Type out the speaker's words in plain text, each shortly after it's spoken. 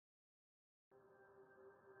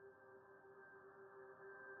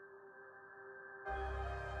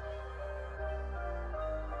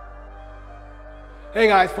Hey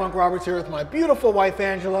guys, Funk Roberts here with my beautiful wife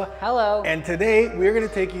Angela. Hello. And today we're going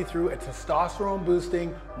to take you through a testosterone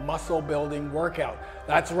boosting muscle building workout.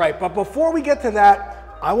 That's right, but before we get to that,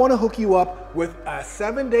 I want to hook you up with a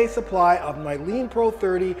 7-day supply of my Lean Pro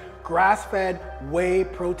 30 grass-fed whey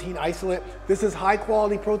protein isolate. This is high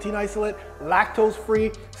quality protein isolate, lactose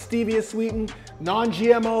free, stevia sweetened,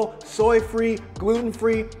 non-GMO, soy free, gluten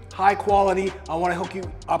free, high quality. I want to hook you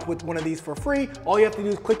up with one of these for free. All you have to do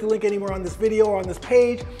is click the link anywhere on this video or on this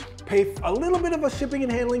page, pay a little bit of a shipping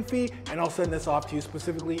and handling fee, and I'll send this off to you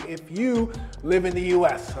specifically if you live in the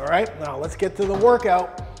US. All right, now let's get to the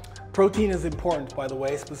workout. Protein is important, by the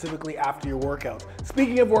way, specifically after your workouts.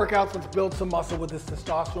 Speaking of workouts, let's build some muscle with this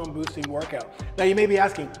testosterone boosting workout. Now you may be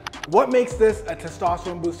asking, what makes this a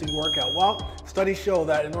testosterone boosting workout? Well, studies show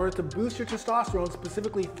that in order to boost your testosterone,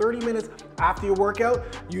 specifically 30 minutes after your workout,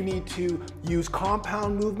 you need to use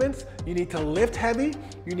compound movements, you need to lift heavy,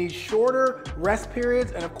 you need shorter rest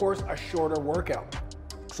periods, and of course, a shorter workout.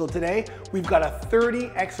 So today, we've got a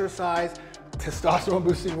 30 exercise testosterone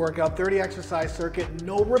boosting workout, 30 exercise circuit,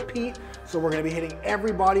 no repeat. So we're gonna be hitting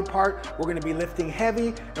every body part. We're gonna be lifting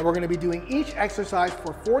heavy, and we're gonna be doing each exercise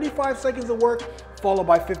for 45 seconds of work, followed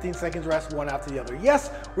by 15 seconds rest, one after the other.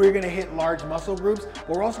 Yes, we're gonna hit large muscle groups, but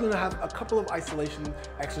we're also gonna have a couple of isolation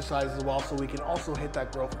exercises as well, so we can also hit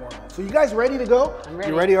that growth hormone. So you guys ready to go? I'm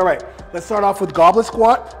ready. You ready? All right. Let's start off with goblet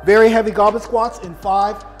squat. Very heavy goblet squats in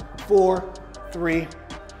 5, 4, 3,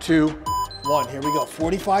 2, 1. Here we go,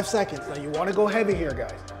 45 seconds. Now you want to go heavy here,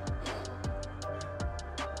 guys.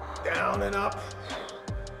 Down and up.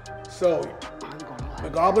 So the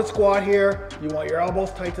goblet squat here, you want your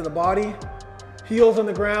elbows tight to the body. Heels on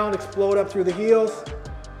the ground, explode up through the heels.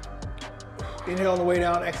 Inhale on the way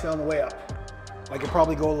down, exhale on the way up. I could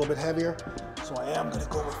probably go a little bit heavier, so I am going to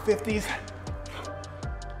go with 50s.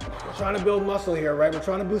 We're trying to build muscle here, right? We're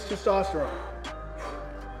trying to boost testosterone.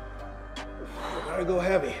 Gotta go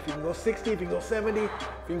heavy. If you can go 60, if you can go 70, if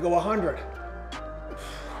you can go 100.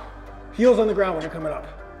 Heels on the ground when you're coming up.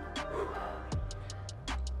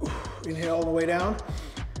 Inhale on the way down.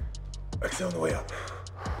 Exhale on the way up.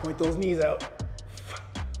 Point those knees out.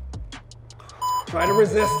 Try to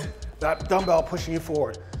resist that dumbbell pushing you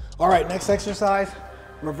forward. All right, next exercise,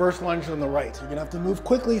 reverse lunge on the right. So you're gonna have to move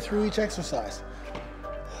quickly through each exercise.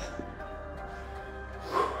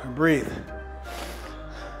 And breathe.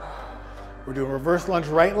 We're doing reverse lunge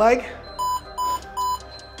right leg.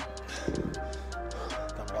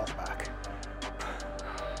 Dumbbells back.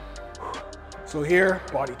 So here,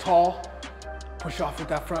 body tall. Push off with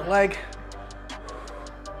that front leg.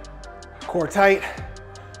 Core tight.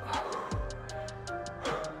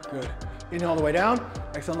 Good. Inhale on the way down,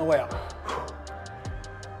 exhale on the way up.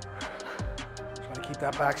 Try to keep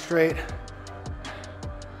that back straight.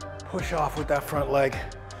 Push off with that front leg.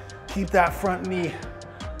 Keep that front knee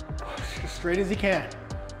as straight as you can.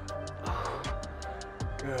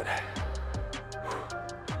 Good.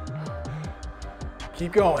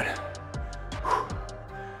 Keep going. Oh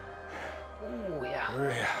yeah. Oh,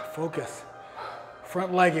 yeah. Focus.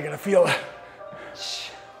 Front leg, you're gonna feel it.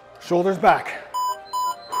 Shoulders back.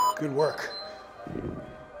 Good work.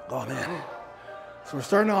 Oh man. So we're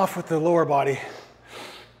starting off with the lower body.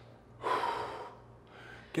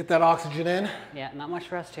 Get that oxygen in. Yeah, not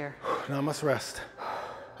much rest here. Not much rest.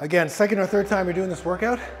 Again, second or third time you're doing this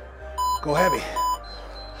workout, go heavy.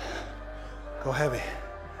 Go heavy.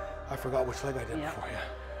 I forgot which leg I did before you.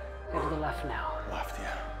 Go to the left now. Left,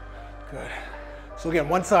 yeah. Good. So again,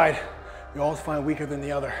 one side, you always find weaker than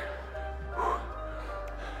the other.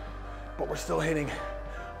 But we're still hitting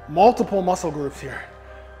multiple muscle groups here.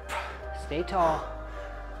 Stay tall.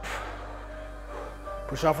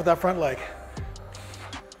 Push off with that front leg.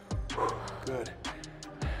 Good.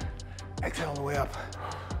 Exhale on the way up.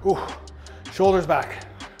 Ooh. Shoulders back.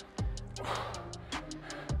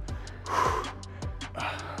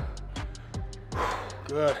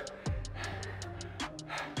 Good.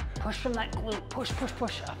 Push from that glute. Push, push,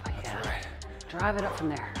 push up. That's Yeah. right. Drive it up from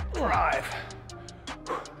there. Drive.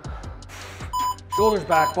 Shoulders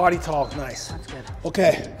back, body tall. Nice. That's good.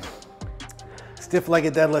 Okay.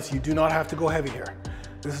 Stiff-legged deadlifts. You do not have to go heavy here.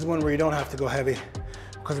 This is one where you don't have to go heavy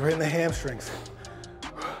because we're hitting the hamstrings.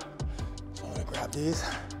 So I'm gonna grab these.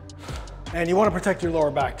 And you want to protect your lower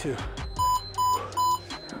back too.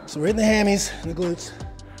 So we're hitting the hammies and the glutes.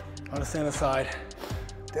 On the stand aside.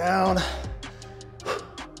 Down.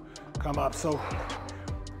 Come up. So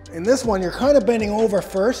in this one, you're kind of bending over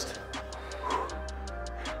first,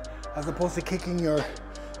 as opposed to kicking your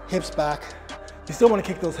hips back. You still want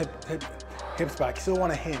to kick those hips back. You still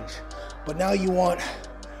want to hinge. But now you want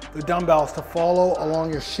the dumbbells to follow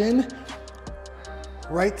along your shin,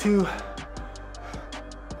 right to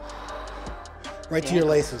Right to your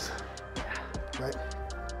laces. Right?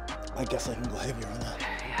 I guess I can go heavier on that.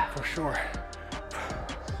 Yeah. For sure.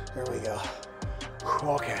 There we go.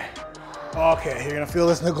 Okay. Okay, you're gonna feel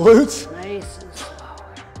this in the glutes. Nice and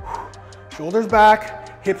slow. Shoulders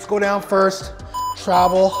back, hips go down first,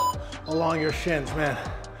 travel along your shins. Man,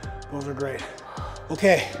 those are great.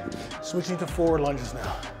 Okay, switching to forward lunges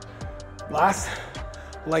now. Last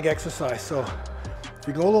leg exercise. So if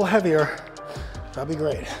you go a little heavier, that'd be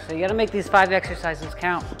great. So you gotta make these 5 exercises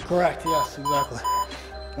count. Correct, yes, exactly.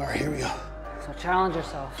 All right, here we go. So challenge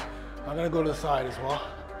yourself. I'm gonna go to the side as well.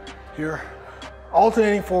 Here,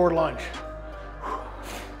 alternating forward lunge.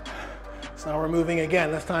 So now we're moving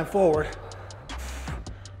again, this time forward.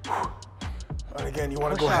 And again, you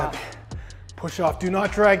wanna go heavy. Push off, do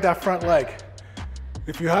not drag that front leg.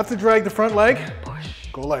 If you have to drag the front leg,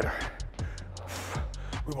 go lighter.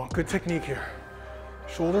 We want good technique here.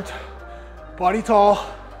 Shoulder, body tall.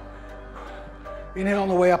 Inhale on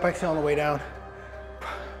the way up, exhale on the way down.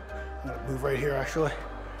 I'm gonna move right here actually.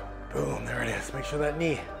 Boom, there it is. Make sure that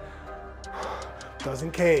knee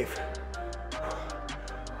doesn't cave.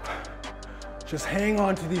 Just hang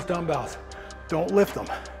on to these dumbbells. Don't lift them.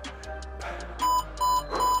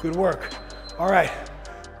 Good work. All right,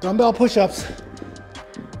 dumbbell push-ups.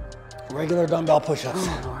 Regular dumbbell push-ups.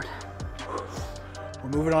 Oh, Lord. We're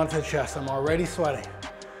moving on to the chest. I'm already sweating.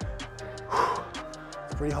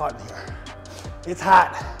 It's pretty hot in here. It's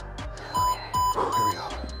hot. Here we go.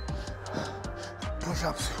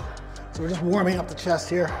 Push-ups. So we're just warming up the chest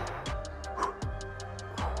here.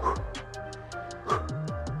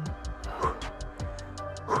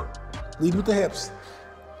 Lead with the hips.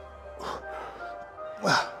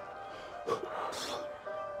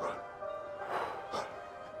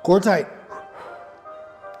 Core tight.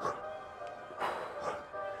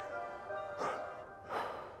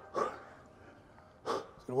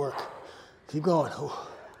 Good work. Keep going. Ooh.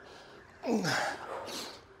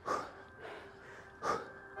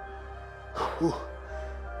 Ooh.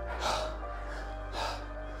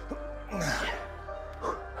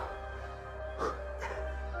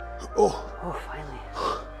 Oh, finally.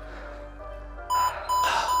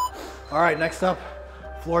 All right, next up,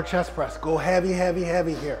 floor chest press. Go heavy, heavy,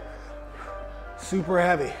 heavy here. Super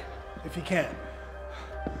heavy, if you can.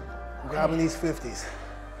 I'm grabbing these 50s.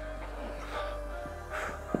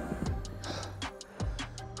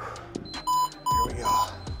 Here we go.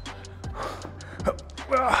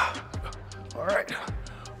 All right.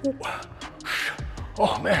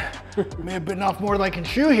 Oh man, may have bitten off more than I can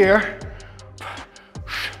chew here.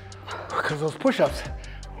 Because those push-ups.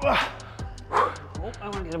 Oh, I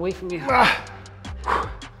want to get away from you.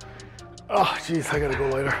 Oh, geez, I gotta go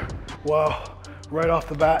later. Wow, right off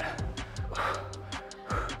the bat.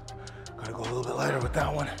 Gotta go a little bit lighter with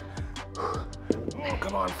that one. Oh,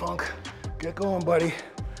 come on, Funk. Get going, buddy.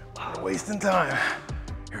 We're wasting time.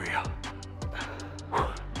 Here we go.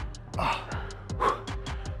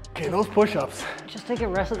 Okay, those push-ups. Just take a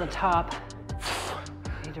rest at the top.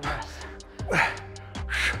 I need to rest.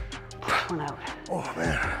 One out. Oh,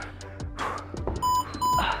 man.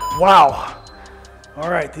 Wow. All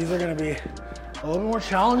right, these are gonna be a little bit more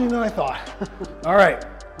challenging than I thought. All right,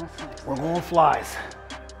 we're going flies.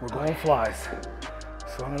 We're going flies.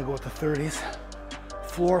 So I'm gonna go with the 30s.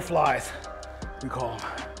 Floor flies, we call them.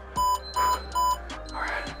 All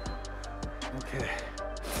right, okay.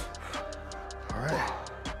 All right,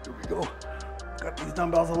 here we go. Got these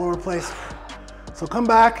dumbbells all over the place. So come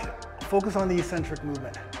back, focus on the eccentric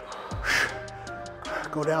movement.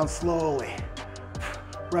 Go down slowly.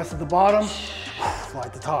 Rest at the bottom,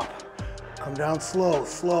 slide to top. Come down slow,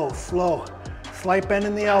 slow, slow. Slight bend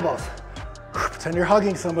in the elbows. Pretend you're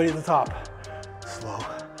hugging somebody at the top. Slow,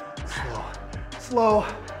 slow, slow.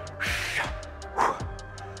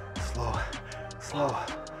 Slow, slow,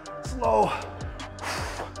 slow.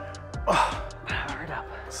 Powered up.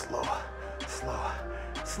 Slow, slow,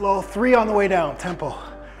 slow. 3 on the way down, tempo.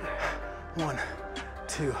 1,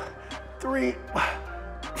 2, 3.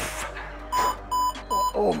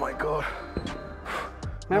 Oh my God.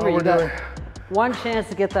 Remember, you got one chance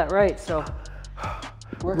to get that right, so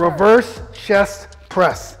reverse chest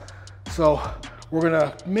press. So we're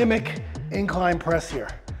gonna mimic incline press here.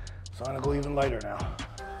 So I'm gonna go even lighter now.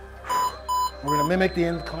 We're gonna mimic the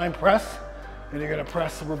incline press, and you're gonna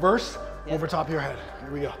press the reverse over top of your head.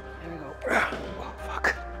 Here we go. There we go. Oh,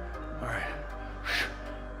 fuck. All right.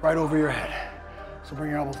 Right over your head. So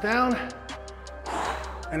bring your elbows down,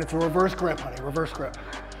 and it's a reverse grip, honey, reverse grip.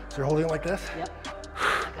 So you're holding it like this. Yep.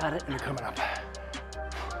 Got it. And you're coming up.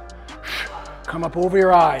 Come up over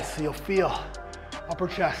your eyes so you'll feel upper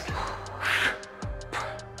chest.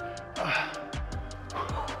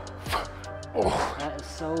 Oh.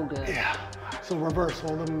 so good. Yeah. So reverse,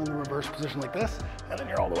 hold them in the reverse position like this, and then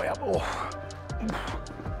you're all the way up. Oh,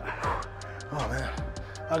 oh man.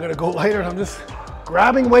 I gotta go lighter, and I'm just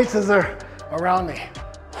grabbing weights as they're around me.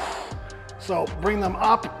 So bring them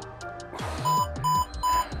up.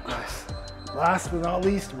 Nice. Last but not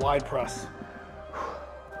least, wide press.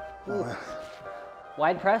 Oh,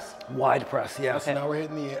 wide press? Wide press, yeah. Okay. So now we're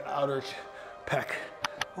hitting the outer pec.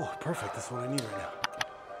 Oh, perfect. That's what I need right now.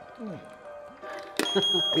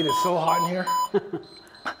 It is so hot in here.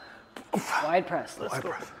 Wide press. Let's Wide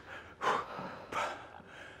go. press.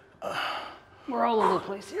 We're all over the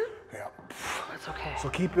place here. Yeah. That's okay. So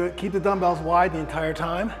keep the dumbbells wide the entire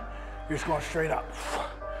time. You're just going straight up.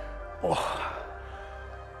 Oh,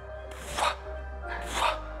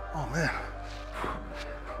 oh man.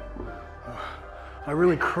 I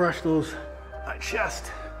really crushed that chest.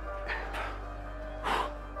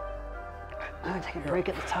 I'm gonna take a break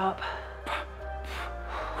at the top.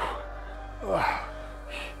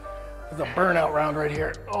 There's a burnout round right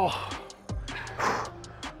here. Oh.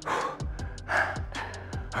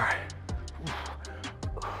 All right.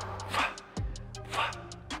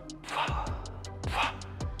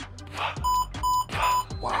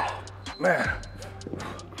 Wow, man.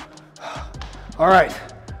 All right,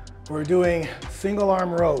 we're doing single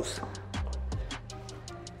arm rows.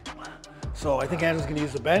 So I think Andrew's gonna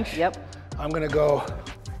use the bench. Yep. I'm gonna go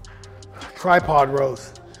tripod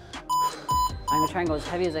rows. I'm gonna try and go as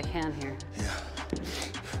heavy as I can here. Yeah.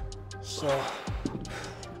 So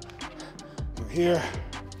you're here,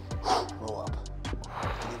 roll up. I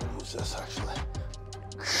can even use this actually.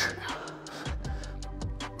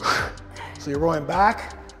 So you're rolling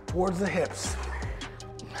back towards the hips.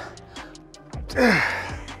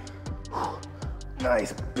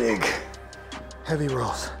 Nice, big, heavy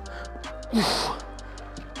rolls.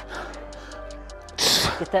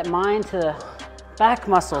 Get that mind to the back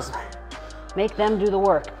muscles. Make them do the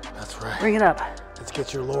work. That's right. Bring it up. Let's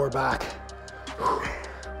get your lower back.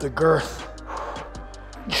 The girth.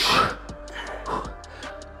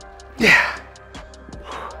 Yeah.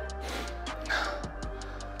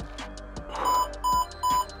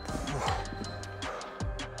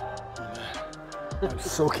 I'm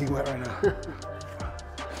soaking wet right now.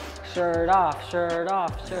 Shirt off, shirt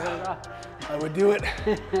off, shirt off. I would do it.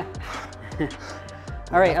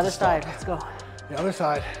 All right, other side, let's go. The other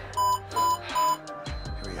side.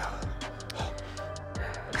 Here we go.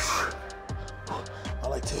 I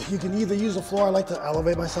like to, you can either use the floor, I like to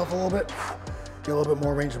elevate myself a little bit, get a little bit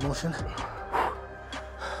more range of motion.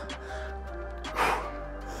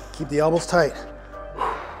 Keep the elbows tight.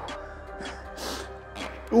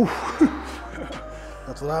 Ooh.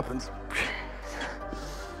 That's what happens.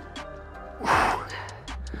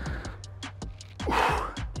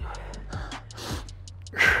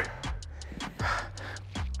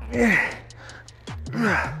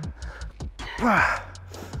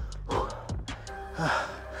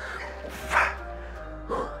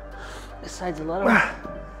 This side's a little not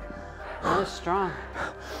as strong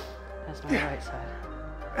as my right side.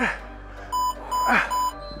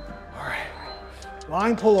 All right.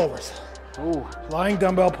 Lying pullovers. Ooh. Lying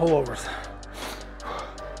dumbbell pullovers.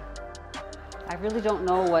 I really don't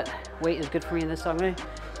know what weight is good for me in this, so I'm gonna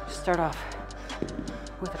just start off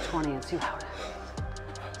with a 20 and see how it goes.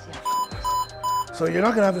 So you're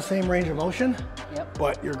not gonna have the same range of motion, Yep.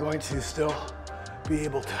 but you're going to still be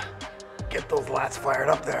able to get those lats fired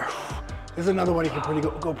up there. This is another one you can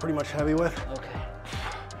go pretty much heavy with. Okay.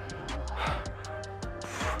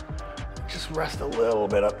 Just rest a little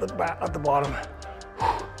bit at the bottom.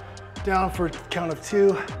 Down for a count of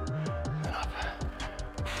 2, and up.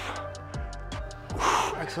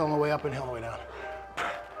 Exhale on the way up, inhale on the way down.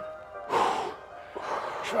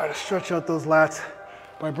 Try to stretch out those lats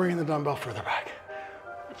by bringing the dumbbell further back.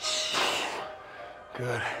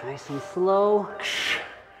 Good. Nice and slow,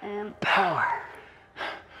 and power.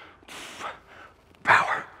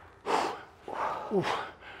 Power. Ooh.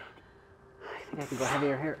 I think I can go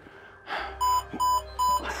heavier here.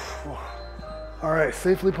 All right,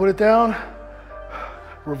 safely put it down.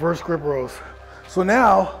 Reverse grip rows. So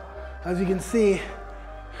now, as you can see,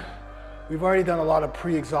 we've already done a lot of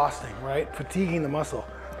pre-exhausting, right? Fatiguing the muscle.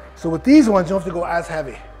 So with these ones, you don't have to go as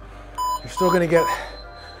heavy. You're still gonna get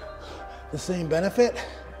the same benefit,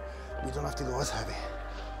 but you don't have to go as heavy.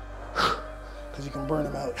 Because you can burn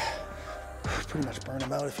them out. Pretty much burn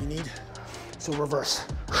them out if you need. So reverse.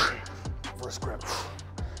 Reverse grip.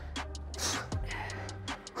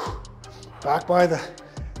 Back by the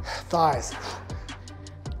thighs.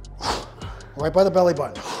 Right by the belly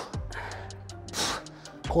button.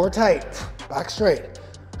 Core tight, back straight.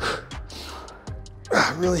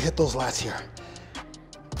 Really hit those lats here.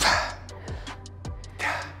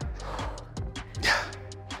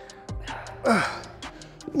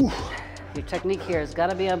 Your technique here has got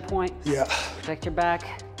to be on point. Yeah. Protect your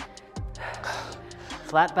back.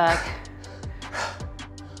 Flat back.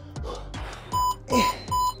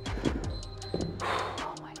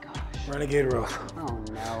 Oh my gosh. Renegade rows. Oh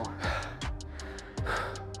no.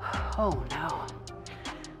 Oh no.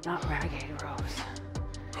 Not renegade rows.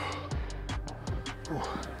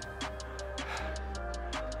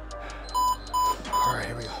 All right,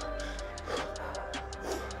 here we go.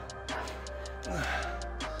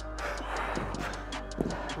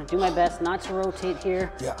 I'll do my best not to rotate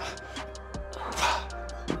here. Yeah.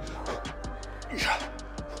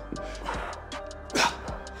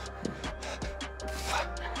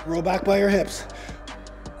 Roll back by your hips.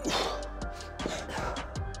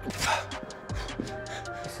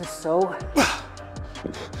 This is such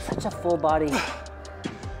a full body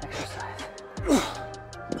exercise.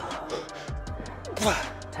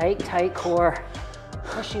 Tight core,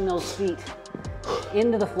 pushing those feet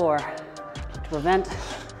into the floor to prevent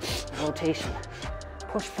rotation.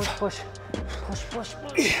 Push.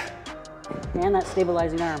 And that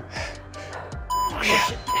stabilizing arm.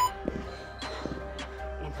 Push it.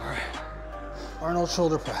 All right. Arnold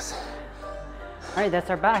shoulder press. All right, that's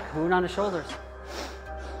our back. Moving on to shoulders.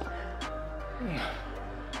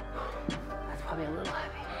 That's probably a little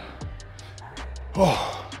heavy.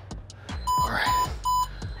 Oh. All right.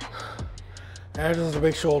 Angela's is a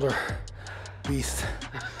big shoulder beast.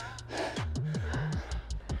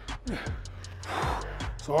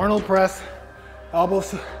 So Arnold press,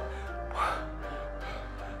 elbows,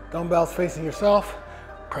 dumbbells facing yourself,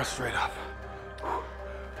 press straight up.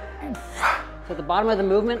 So at the bottom of the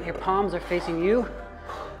movement, your palms are facing you.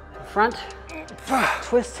 Front,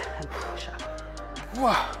 twist, and push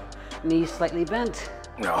up. Knees slightly bent.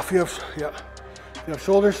 Now if you have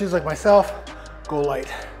shoulder issues like myself, go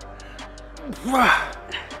light.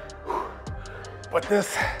 But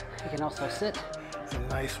this You can also sit. is a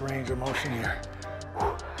nice range of motion here.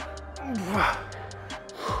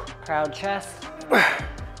 Proud chest.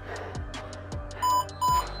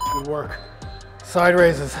 Good work. Side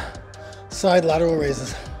raises, side lateral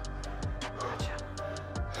raises. Gotcha.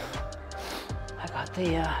 I got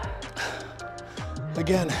the,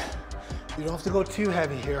 Again, you don't have to go too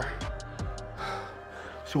heavy here.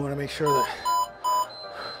 So you want to make sure that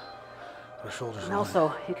the shoulders and are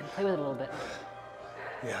also you can play with it a little bit.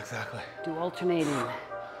 Yeah, exactly. Do alternating.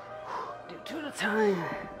 Do 2 at a time.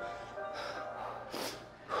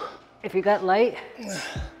 If you got light,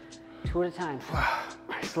 2 at a time.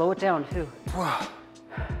 Slow it down too. I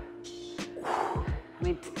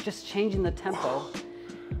mean, just changing the tempo,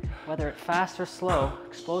 whether it's fast or slow,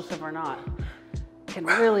 explosive or not, can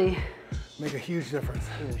really Make a huge difference.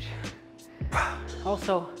 huge.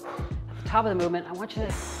 Also, at the top of the movement, I want you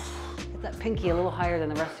to get that pinky a little higher than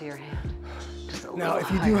the rest of your hand. Just a Now, little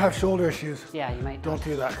if you higher. do have shoulder issues, Yeah, you might. don't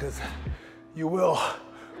do that because you will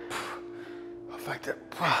affect it.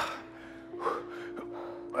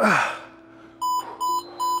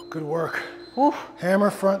 Good work. Woo. Hammer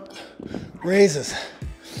front raises.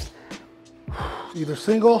 Either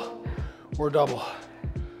single or double.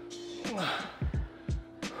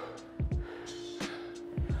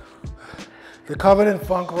 The Covenant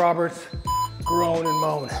Funk Roberts groan and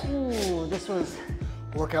moan. Ooh, this was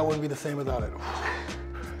Workout wouldn't be the same without it.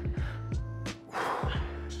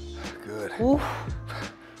 Good. ooh.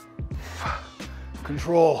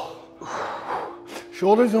 Control.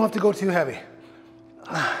 Shoulders don't have to go too heavy.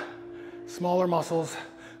 Smaller muscles,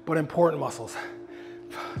 but important muscles.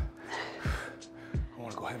 I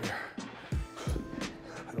want to go heavier.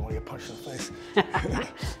 I don't want to get punched in the face.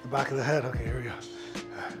 The back of the head. Okay, here we go.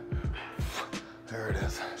 There it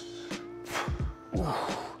is.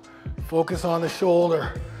 Focus on the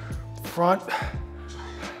shoulder. Front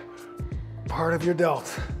part of your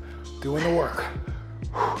delts. Doing the work.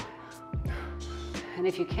 And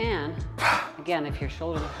if you can, again, if your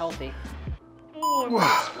shoulders are healthy, stretch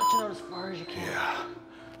it out as far as you can. Yeah.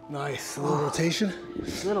 Nice. A little rotation.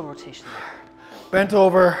 Little rotation there. Bent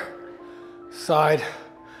over, side,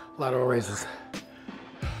 lateral raises.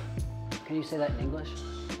 Can you say that in English?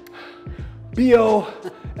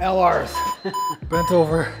 BOLRs. Bent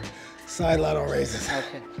over, side, lateral raises.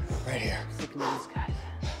 Okay. Right here. Sticking to these guys.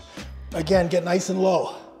 Again, get nice and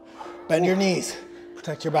low. Bend your knees.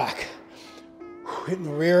 Protect your back. Hitting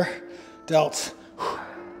the rear delts.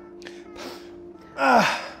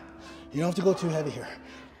 You don't have to go too heavy here.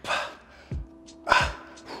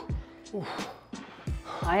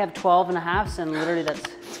 I have 12 and a halves, and literally that's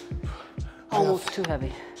almost too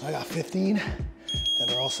heavy. I got 15, and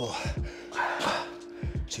they're also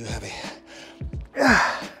too heavy.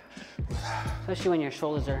 Especially when your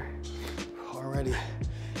shoulders are already.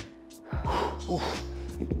 Ooh.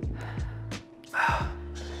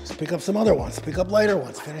 Let's pick up some other ones. Pick up lighter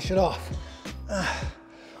ones. Finish it off.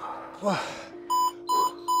 Oh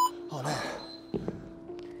man.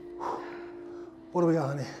 What do we got,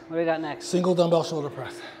 honey? What do we got next? Single dumbbell shoulder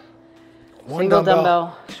press. Single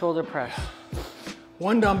dumbbell shoulder press.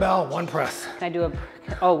 One dumbbell, one press. Can I do a,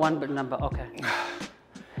 oh, one dumbbell, okay.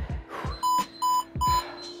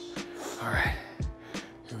 All right,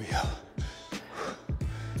 here we go.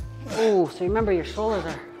 Oh, so remember your shoulders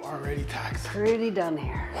are Already taxed. pretty done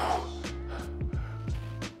here.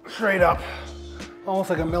 Straight up, almost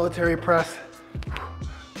like a military press.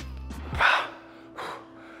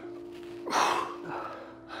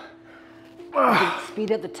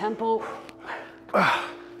 Speed up the tempo.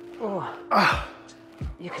 Oh.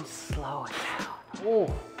 You can slow it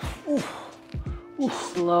down. Oh.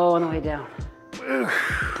 Slow on the way down.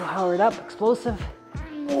 Power it up, explosive.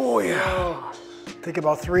 Oh yeah. Take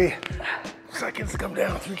about 3 seconds to come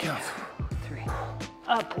down, 3 counts. 3.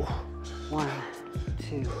 Up. 1,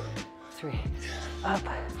 2, 3. Up.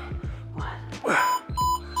 1.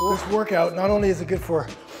 This workout, not only is it good for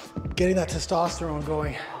getting that testosterone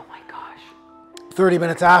going, Oh my gosh. 30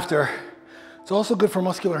 minutes after, it's also good for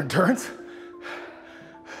muscular endurance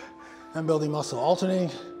and building muscle.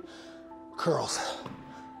 Alternating curls,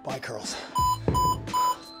 bi curls.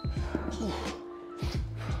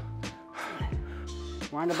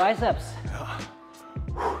 We're on to biceps.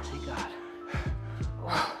 Thank God.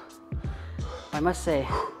 Oh. I must say,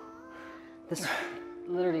 this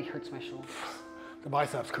literally hurts my shoulders. The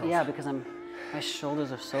biceps curls. Yeah, because my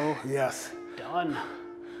shoulders are so Yes, done.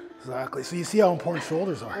 exactly. So you see how important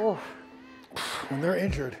shoulders are. Oh, When they're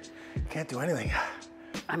injured, you can't do anything.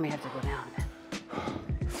 I may have to go down a bit.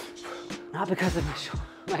 Not because of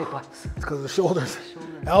my butts. It's because of the shoulders.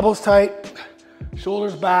 Elbows tight,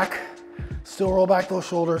 shoulders back. Still roll back those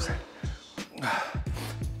shoulders.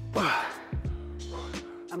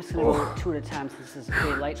 I'm just gonna go 2 at a time since this is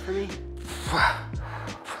pretty light for me.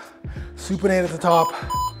 Supinate at the top.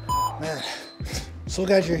 Man, so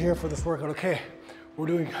glad you're here for this workout. Okay, we're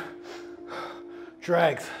doing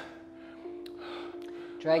drags.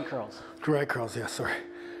 Drag curls. Drag curls, yeah, sorry.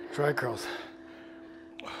 Drag curls.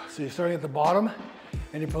 So you're starting at the bottom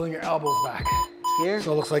and you're pulling your elbows back. Here?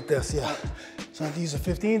 So it looks like this, yeah. So I have to use the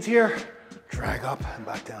 15s here, drag up and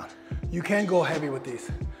back down. You can go heavy with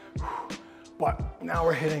these, but now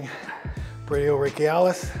we're hitting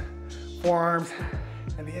brachioradialis, forearms,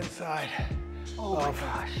 and the inside. Oh my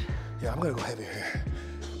gosh. Yeah, I'm gonna go heavier here.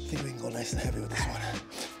 I think we can go nice and heavy with this one.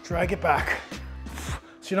 Drag it back.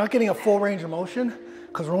 So you're not getting a full range of motion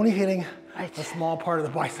because we're only hitting a small part of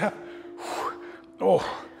the bicep. Oh,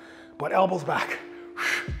 but elbows back.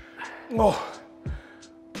 Oh.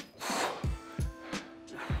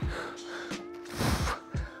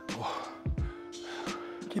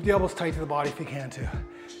 Keep the elbows tight to the body if you can too.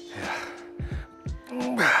 Yeah.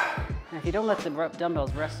 And if you don't let the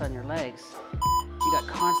dumbbells rest on your legs, you got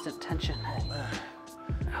constant tension. Oh man.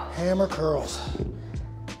 Hammer curls.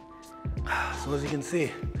 So as you can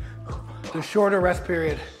see, the shorter rest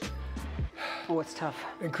period Oh, it's tough.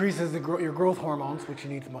 increases your growth hormones, which you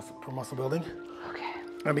need for muscle building. Okay.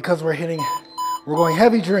 And because we're going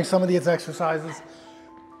heavy during some of these exercises,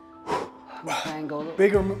 Triangle.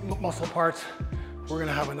 bigger muscle parts, we're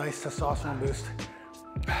gonna have a nice testosterone boost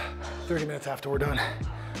 30 minutes after we're done.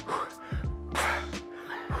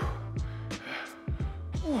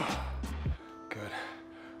 Good.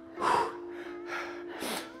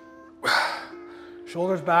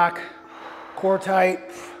 Shoulders back, core tight.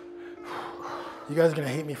 You guys are gonna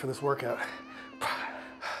hate me for this workout.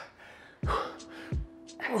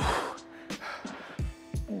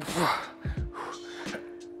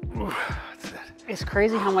 That's it. It's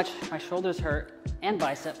crazy how much my shoulders hurt and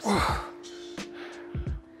biceps.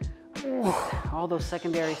 All those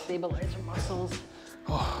secondary stabilizer muscles.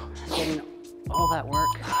 Getting all that work.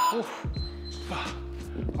 Oof.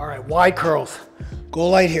 All right, wide curls. Go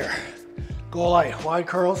light here. Go light, wide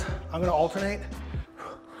curls. I'm gonna alternate.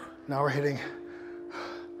 Now we're hitting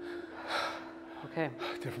Okay.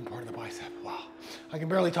 a different part of the bicep. Wow. I can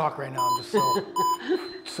barely talk right now. I'm just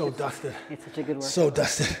so dusted. It's such a good work. So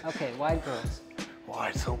dusted. Okay, wide curls.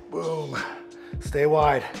 Wide, so boom. Stay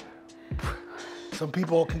wide. Some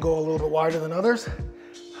people can go a little bit wider than others.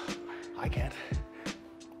 I can't.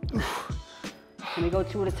 Can we go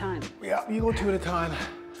 2 at a time? Yeah, you go 2 at a time.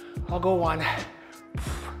 I'll go 1.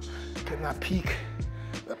 Getting that peak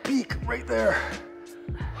right there.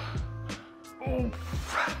 Oh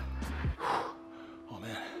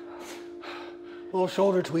man. Little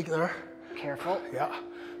shoulder tweak there. Careful. Yeah.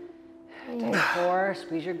 Tight core,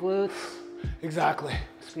 squeeze your glutes. Exactly.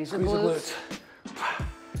 Squeeze the glutes.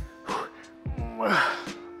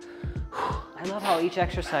 I love how each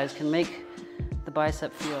exercise can make the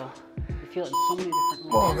bicep feel. You feel it in so many different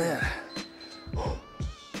ways. Oh man.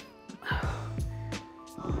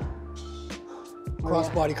 Cross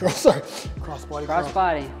body curl, sorry. Cross body curl. Cross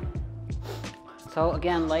body. So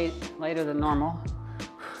again, lighter than normal.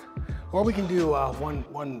 Or we can do one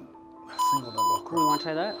single dumbbell curl. You want to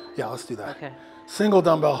try that? Yeah, let's do that. Okay. Single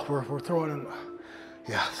dumbbell, we're throwing in,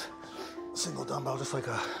 yeah, single dumbbell, just like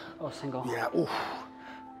a. Oh, single. Yeah, ooh.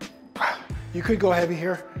 You could go heavy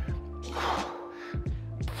here.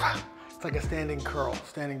 It's like a standing curl,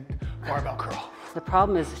 standing barbell curl. The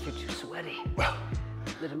problem is if you're too sweaty,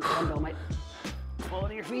 the dumbbell might fall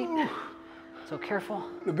to your feet. So careful.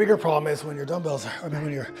 The bigger problem is when your dumbbells are,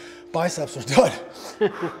 when your biceps are done.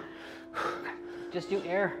 Just do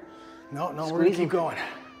air. No, we're gonna keep going.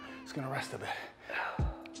 Just gonna rest a bit.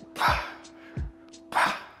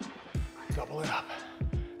 Double it up.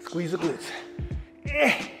 Squeeze the glutes.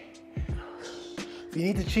 If you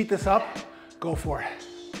need to cheat this up, go for it.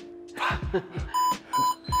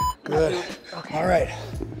 Good. Okay. All right.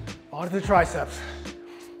 On to the triceps.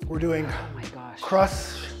 We're doing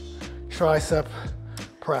cross tricep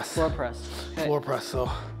press. Floor press. Okay. Floor press. So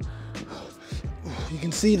you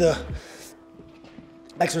can see the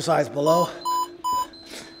exercise below.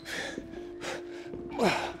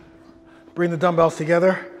 Bring the dumbbells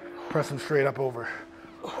together. Press them straight up over.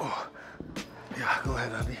 Oh. Yeah, go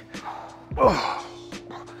ahead, Abby. Oh.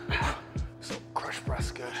 So crush press,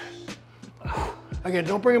 good. Again,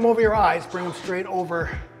 don't bring them over your eyes. Bring them straight over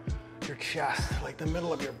your chest, like the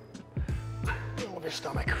middle of your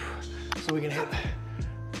stomach, so we can hit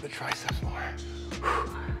the triceps more.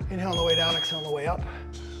 Inhale on the way down, exhale on the way up.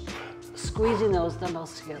 Squeezing those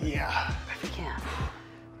dumbbells together. Yeah. If you can.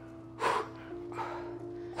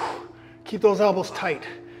 Keep those elbows tight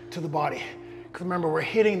to the body. Because remember, we're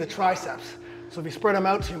hitting the triceps. So if you spread them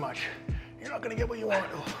out too much, you're not gonna get what you want.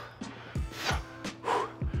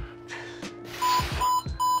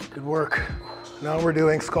 Good work. Now we're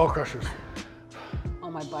doing skull crushers. Oh,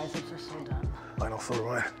 my biceps are so done. I know, so do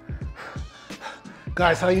I.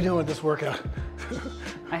 Guys, how you doing with this workout?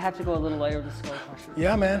 I have to go a little lighter with the skull crusher.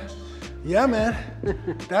 Yeah, man. Yeah, man.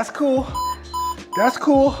 That's cool. That's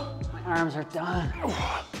cool. My arms are done.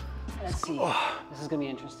 Let's see. This is gonna be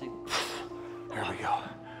interesting. There we go.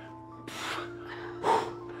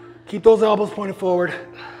 Keep those elbows pointed forward.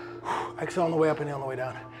 Exhale on the way up, inhale on the way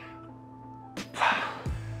down.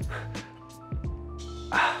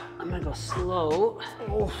 I'm gonna go slow.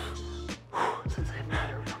 Since I have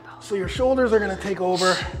lighter dumbbells. So your shoulders are gonna take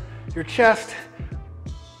over your chest.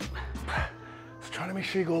 Just trying to make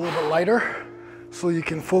sure you go a little bit lighter so you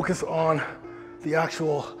can focus on the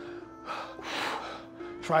actual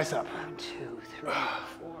tricep. 1, 2, 3,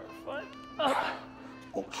 4, 5. Up.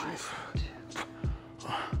 Oh, jeez.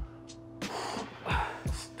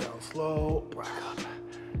 Down slow, back up.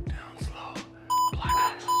 Down slow,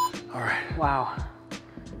 back up. All right. Wow.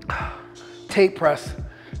 Tape press.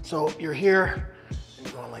 So you're here, and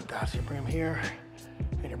you're going like that. So you bring them here,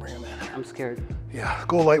 and you bring them in. I'm scared. Yeah,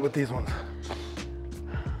 go light with these ones.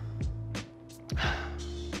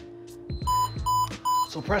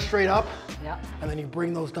 So press straight up, and then you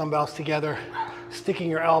bring those dumbbells together, sticking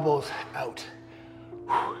your elbows out.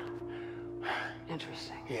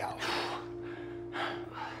 Interesting. Yeah.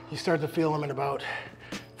 You start to feel them in about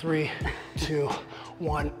 3, 2,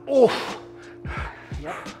 1. Oh!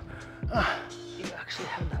 Yep. You actually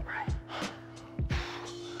have that right.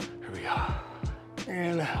 Here we go.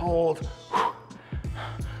 In, hold.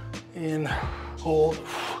 In, hold.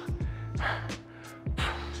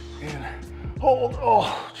 In, hold.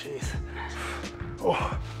 Oh, jeez.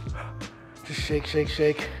 Oh. Just shake, shake,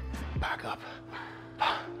 shake. Back up.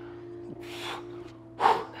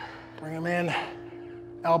 Bring them in.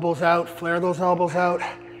 Elbows out. Flare those elbows out.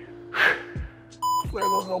 Flare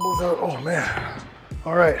those elbows out. Oh, man.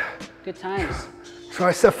 All right. Good times.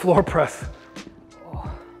 Tricep floor press. Oh.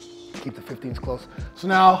 Keep the 15s close. So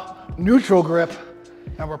now, neutral grip,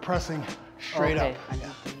 and we're pressing straight up. I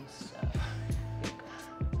got these.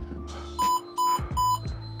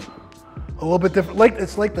 A little bit different.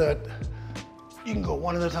 It's like the, you can go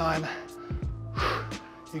one at a time.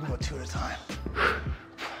 You can go 2 at a time.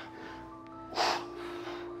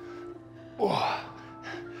 Oh.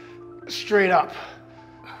 Straight up.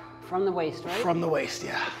 From the waist, right? From the waist,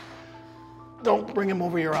 yeah. Don't bring them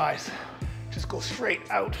over your eyes. Just go straight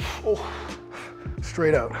out. Oh.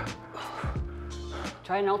 Straight out.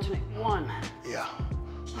 Try and alternate one. Yeah.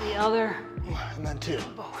 The other. And then 2.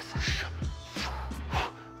 Both.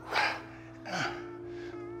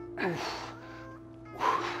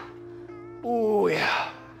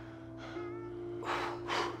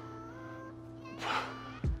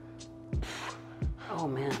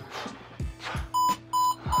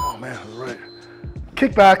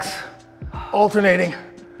 kickbacks, alternating.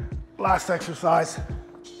 Last exercise.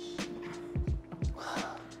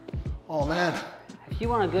 Oh man. If you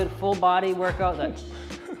want a good full body workout that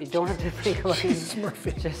you don't have to think about it, Jesus,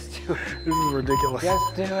 Murphy. just do it. This is ridiculous.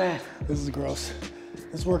 Just do it. This is gross.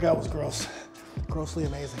 This workout was gross. Grossly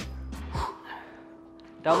amazing.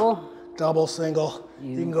 Double? Double, single.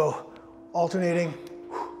 You can go alternating,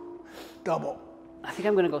 double. I think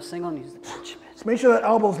I'm gonna go single and use the bench a bit. Just make sure that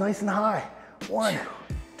elbow's nice and high. 1,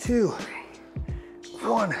 2,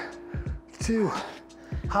 1, 2,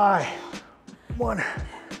 high. 1,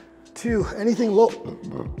 2, anything low.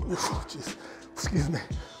 Oh, jeez. Excuse me.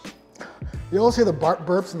 You always hear the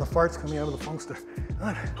burps and the farts coming out of the funkster.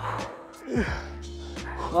 1.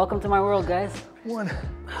 Welcome to my world, guys. 1,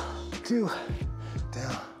 2,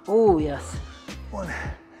 down. Oh, yes. 1,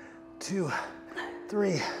 2,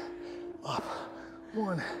 3, up.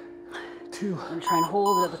 1, 2. I'm gonna try and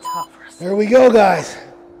hold it at the top first. There we go, guys.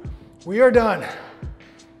 We are done.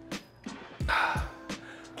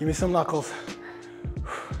 Give me some knuckles.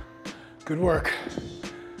 Good work.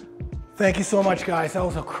 Thank you so much, guys. That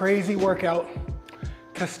was a crazy workout.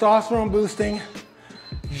 Testosterone boosting,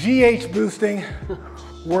 GH boosting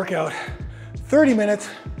workout. 30 minutes.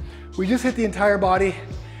 We just hit the entire body.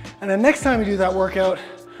 And the next time you do that workout,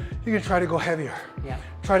 you can try to go heavier. Yeah.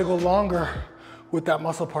 Try to go longer with that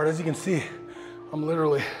muscle part. As you can see, I'm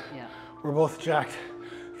literally, we're both jacked.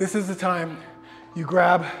 This is the time you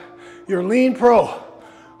grab your Lean Pro,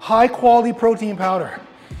 high quality protein powder,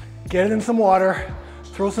 get it in some water,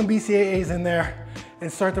 throw some BCAAs in there,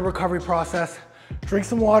 and start the recovery process. Drink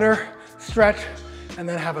some water, stretch, and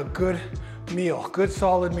then have a good meal, good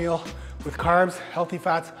solid meal with carbs, healthy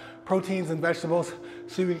fats, proteins, and vegetables,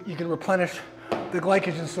 so you can replenish the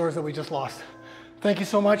glycogen stores that we just lost. Thank you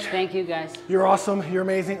so much. Thank you, guys. You're awesome, you're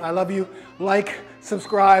amazing, I love you. Like,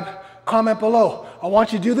 subscribe, comment below. I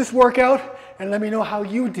want you to do this workout and let me know how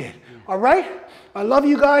you did, all right? I love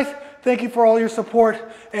you guys. Thank you for all your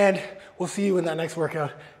support, and we'll see you in that next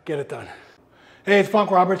workout. Get it done. Hey, it's Funk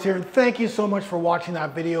Roberts here. Thank you so much for watching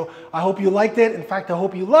that video. I hope you liked it. In fact, I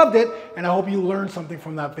hope you loved it, and I hope you learned something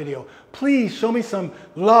from that video. Please show me some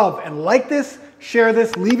love and like this, share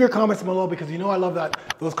this, leave your comments below, because you know I love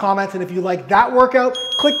those comments. And if you like that workout,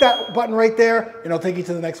 click that button right there, and it'll take you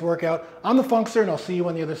to the next workout. I'm the Funkster, and I'll see you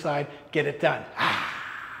on the other side. Get it done.